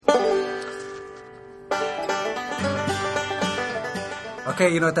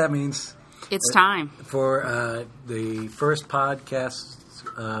Okay, you know what that means. It's time. For the first podcast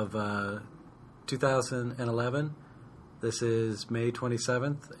of 2011, this is May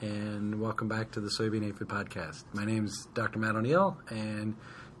 27th, and welcome back to the Soybean Aphid Podcast. My name's Dr. Matt O'Neill, and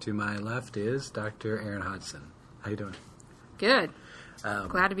to my left is Dr. Aaron Hodgson. How you doing? Good.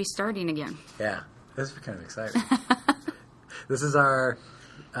 Glad to be starting again. Yeah, this is kind of exciting. This is our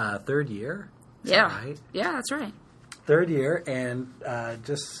third year. Yeah. Right? Yeah, that's right. Third year, and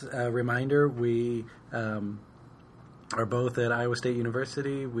just a reminder, we are both at Iowa State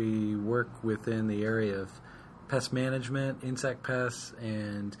University. We work within the area of pest management, insect pests,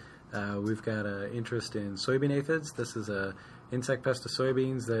 and we've got an interest in soybean aphids. This is a insect pest of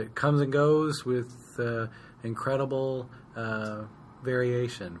soybeans that comes and goes with incredible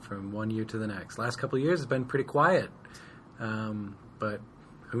variation from one year to the next. Last couple of years has been pretty quiet, but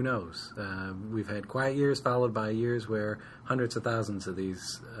who knows? We've had quiet years followed by years where hundreds of thousands of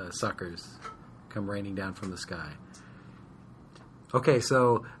these suckers come raining down from the sky. Okay,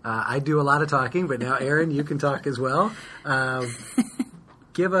 so I do a lot of talking, but now, Aaron, you can talk as well.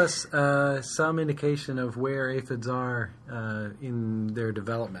 Give us some indication of where aphids are in their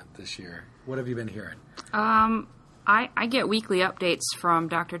development this year. What have you been hearing? I get weekly updates from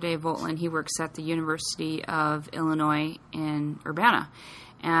Dr. Dave Voltland. He works at the University of Illinois in Urbana.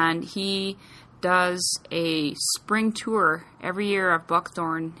 And he does a spring tour every year of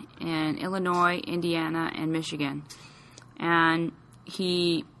buckthorn in Illinois, Indiana, and Michigan. And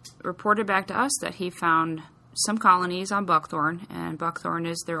he reported back to us that he found some colonies on buckthorn, and buckthorn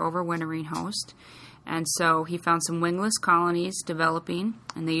is their overwintering host. And so he found some wingless colonies developing,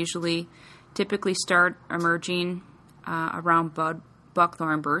 and they typically start emerging around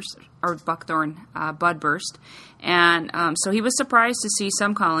buckthorn bud burst. And so he was surprised to see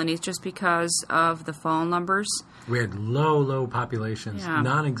some colonies just because of the fall numbers. We had low populations,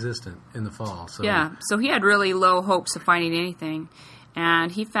 non-existent in the fall. So he had really low hopes of finding anything. And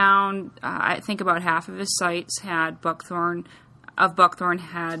he found, I think about half of his sites had buckthorn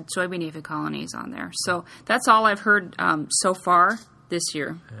had soybean aphid colonies on there. So that's all I've heard so far this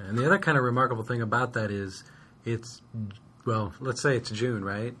year. And the other kind of remarkable thing about that is let's say it's June,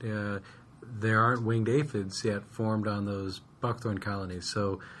 right? There aren't winged aphids yet formed on those buckthorn colonies.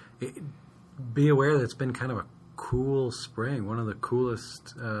 So be aware that it's been kind of a cool spring, one of the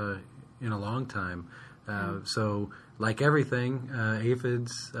coolest in a long time. So like everything,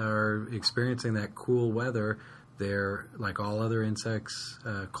 aphids are experiencing that cool weather. They're, like all other insects,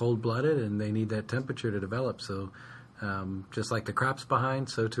 cold-blooded, and they need that temperature to develop. So just like the crop's behind,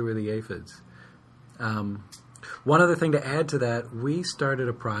 so too are the aphids. One other thing to add to that, we started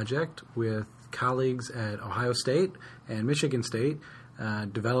a project with colleagues at Ohio State and Michigan State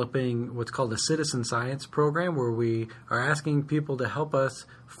developing what's called a citizen science program, where we are asking people to help us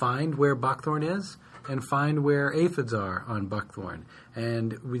find where buckthorn is and find where aphids are on buckthorn.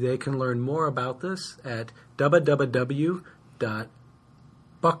 And they can learn more about this at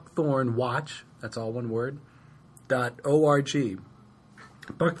www.buckthornwatch, that's all one word, .org.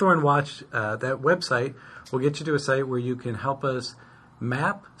 Buckthorn Watch, that website will get you to a site where you can help us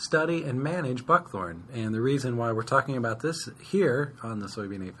map, study, and manage buckthorn. And the reason why we're talking about this here on the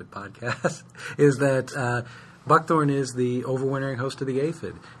Soybean Aphid Podcast is that buckthorn is the overwintering host of the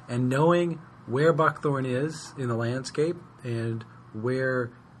aphid. And knowing where buckthorn is in the landscape and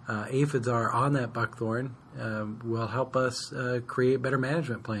where aphids are on that buckthorn will help us create better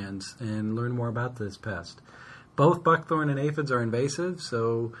management plans and learn more about this pest. Both buckthorn and aphids are invasive,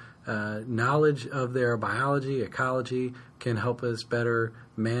 so knowledge of their biology, ecology, can help us better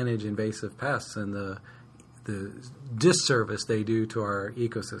manage invasive pests and the disservice they do to our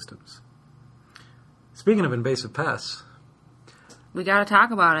ecosystems. Speaking of invasive pests, we got to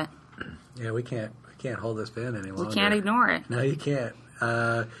talk about it. Yeah, we can't hold this in any longer. We can't ignore it. No, you can't.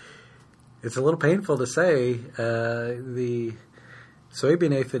 It's a little painful to say the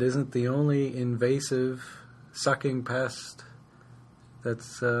soybean aphid isn't the only invasive sucking pest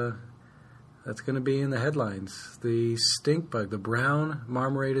that's going to be in the headlines. The stink bug, the brown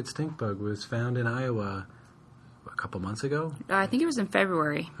marmorated stink bug, was found in Iowa a couple months ago. I think it was in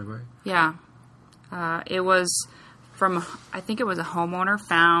February. February? Yeah. It was I think it was a homeowner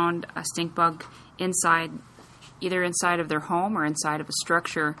found a stink bug either inside of their home or inside of a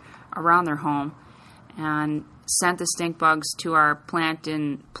structure around their home, and sent the stink bugs to our plant,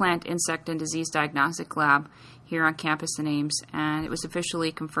 insect, and disease diagnostic lab here on campus in Ames, and it was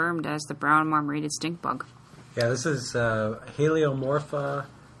officially confirmed as the brown marmorated stink bug. Yeah, this is Heliomorpha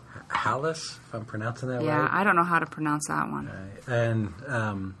halis, if I'm pronouncing that right. Yeah, I don't know how to pronounce that one. And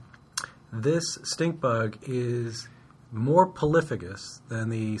this stink bug is more prolificous than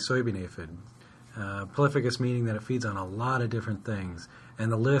the soybean aphid. Prolificous meaning that it feeds on a lot of different things.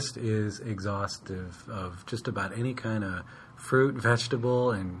 And the list is exhaustive of just about any kind of fruit,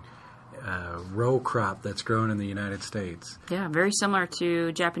 vegetable, and row crop that's grown in the United States. Yeah, very similar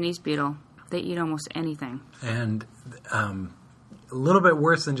to Japanese beetle. They eat almost anything. And a little bit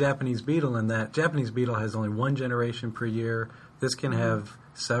worse than Japanese beetle in that Japanese beetle has only one generation per year. This can have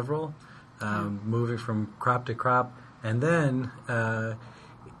several, moving from crop to crop. And then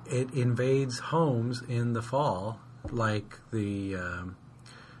it invades homes in the fall, like the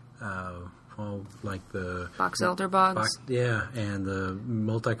box elder bugs. And the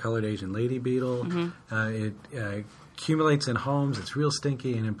multicolored Asian lady beetle. It accumulates in homes. It's real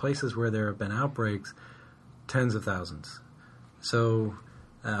stinky, and in places where there have been outbreaks, tens of thousands. So,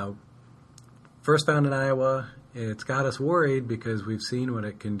 first found in Iowa. It's got us worried because we've seen what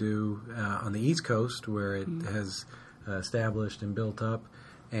it can do on the East Coast, where it has established and built up,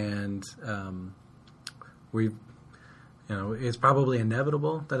 and it's probably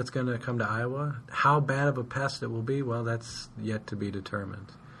inevitable that it's going to come to Iowa. How bad of a pest it will be, well, that's yet to be determined.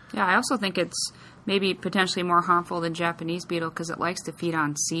 Yeah, I also think it's maybe potentially more harmful than Japanese beetle because it likes to feed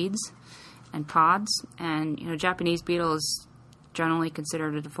on seeds and pods. And, Japanese beetle is generally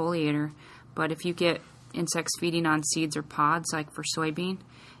considered a defoliator. But if you get insects feeding on seeds or pods, like for soybean,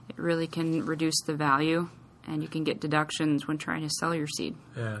 it really can reduce the value, and you can get deductions when trying to sell your seed.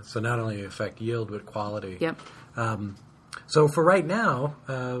 Yeah, so not only affect yield, but quality. Yep. So for right now,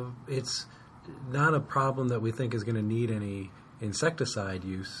 it's not a problem that we think is going to need any insecticide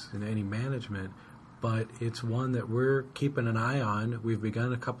use in any management, but it's one that we're keeping an eye on. We've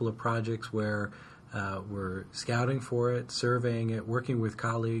begun a couple of projects where we're scouting for it, surveying it, working with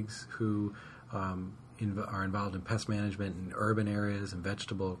colleagues who are involved in pest management in urban areas and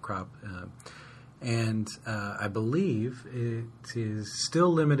vegetable crop. And I believe it is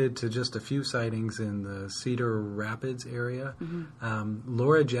still limited to just a few sightings in the Cedar Rapids area.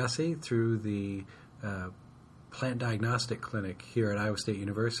 Laura Jesse, through the Plant Diagnostic Clinic here at Iowa State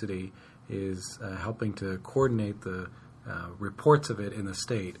University, is helping to coordinate the reports of it in the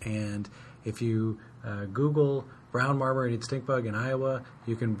state. And if you Google brown marmorated stink bug in Iowa,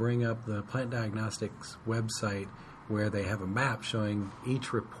 you can bring up the Plant Diagnostics website, where they have a map showing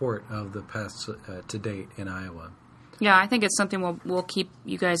each report of the pests to date in Iowa. Yeah, I think it's something we'll keep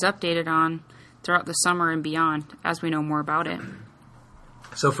you guys updated on throughout the summer and beyond as we know more about it.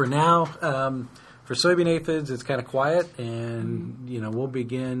 So for now, for soybean aphids, it's kind of quiet, and we'll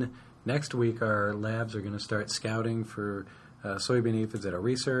begin next week. Our labs are going to start scouting for soybean aphids at our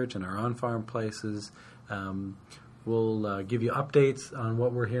research and our on-farm places. We'll give you updates on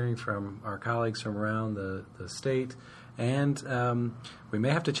what we're hearing from our colleagues from around the state. And we may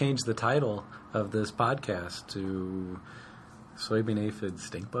have to change the title of this podcast to Soybean Aphid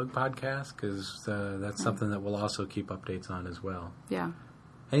Stink Bug Podcast, because that's something that we'll also keep updates on as well. Yeah.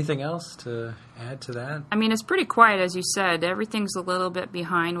 Anything else to add to that? I mean, it's pretty quiet, as you said. Everything's a little bit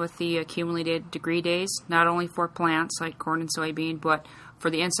behind with the accumulated degree days, not only for plants like corn and soybean, but for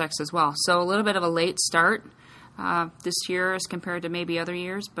the insects as well. So a little bit of a late start this year as compared to maybe other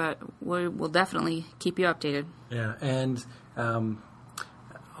years, but we'll definitely keep you updated. Yeah, and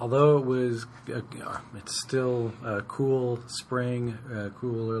although it's still a cool spring,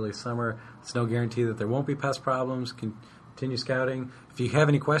 cool early summer, it's no guarantee that there won't be pest problems. Continue scouting. If you have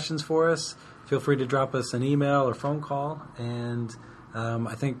any questions for us, feel free to drop us an email or phone call, and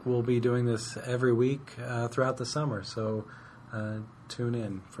I think we'll be doing this every week throughout the summer, so tune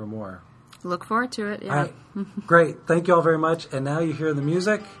in for more. Look forward to it. Yeah. All right. Great. Thank you all very much. And now you hear the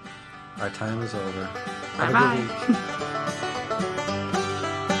music. Our time is over. Bye-bye.